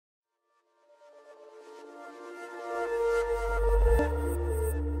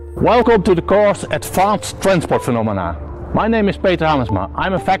Welcome to the course Advanced Transport Phenomena. My name is Peter Hammersma.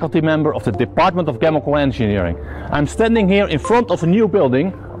 I'm a faculty member of the Department of Chemical Engineering. I'm standing here in front of a new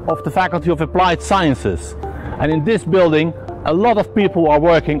building of the Faculty of Applied Sciences. And in this building, a lot of people are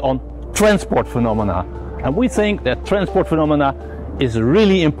working on transport phenomena. And we think that transport phenomena is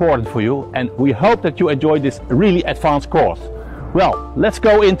really important for you, and we hope that you enjoy this really advanced course. Well, let's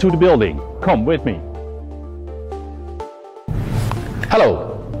go into the building. Come with me. Hello,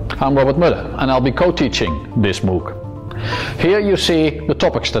 I'm Robert Muller and I'll be co-teaching this MOOC. Here you see the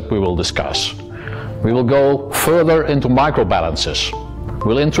topics that we will discuss. We will go further into microbalances.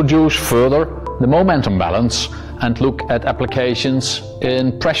 We'll introduce further the momentum balance and look at applications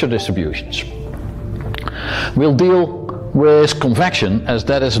in pressure distributions. We'll deal with convection, as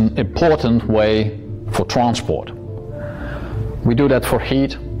that is an important way for transport. We do that for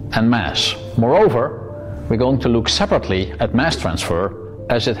heat and mass. Moreover, we're going to look separately at mass transfer,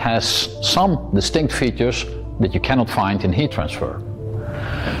 as it has some distinct features that you cannot find in heat transfer.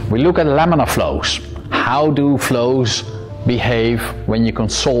 We look at laminar flows. How do flows behave when you can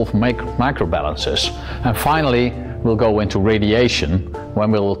solve microbalances? And finally, we'll go into radiation,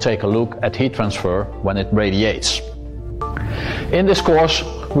 when we'll take a look at heat transfer when it radiates. In this course,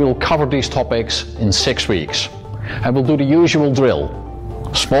 we'll cover these topics in 6 weeks. And we'll do the usual drill.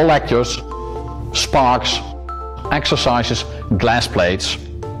 Small lectures, sparks, exercises, glass plates.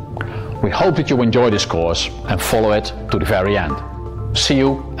 We hope that you enjoy this course and follow it to the very end. See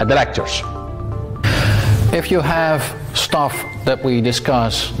you at the lectures. If you have stuff that we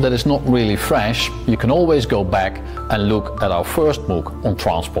discuss that is not really fresh, you can always go back and look at our first MOOC on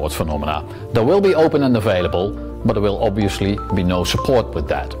transport phenomena. They will be open and available, but there will obviously be no support with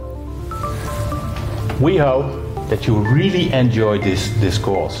that. We hope that you really enjoy this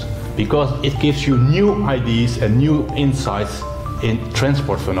course, because it gives you new ideas and new insights in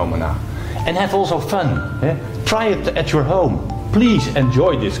transport phenomena. And have also fun. Try it at your home. Please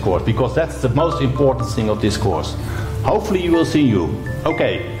enjoy this course, because that's the most important thing of this course. Hopefully we will see you.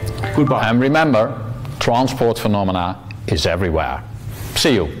 Okay, goodbye. And remember, transport phenomena is everywhere.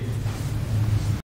 See you.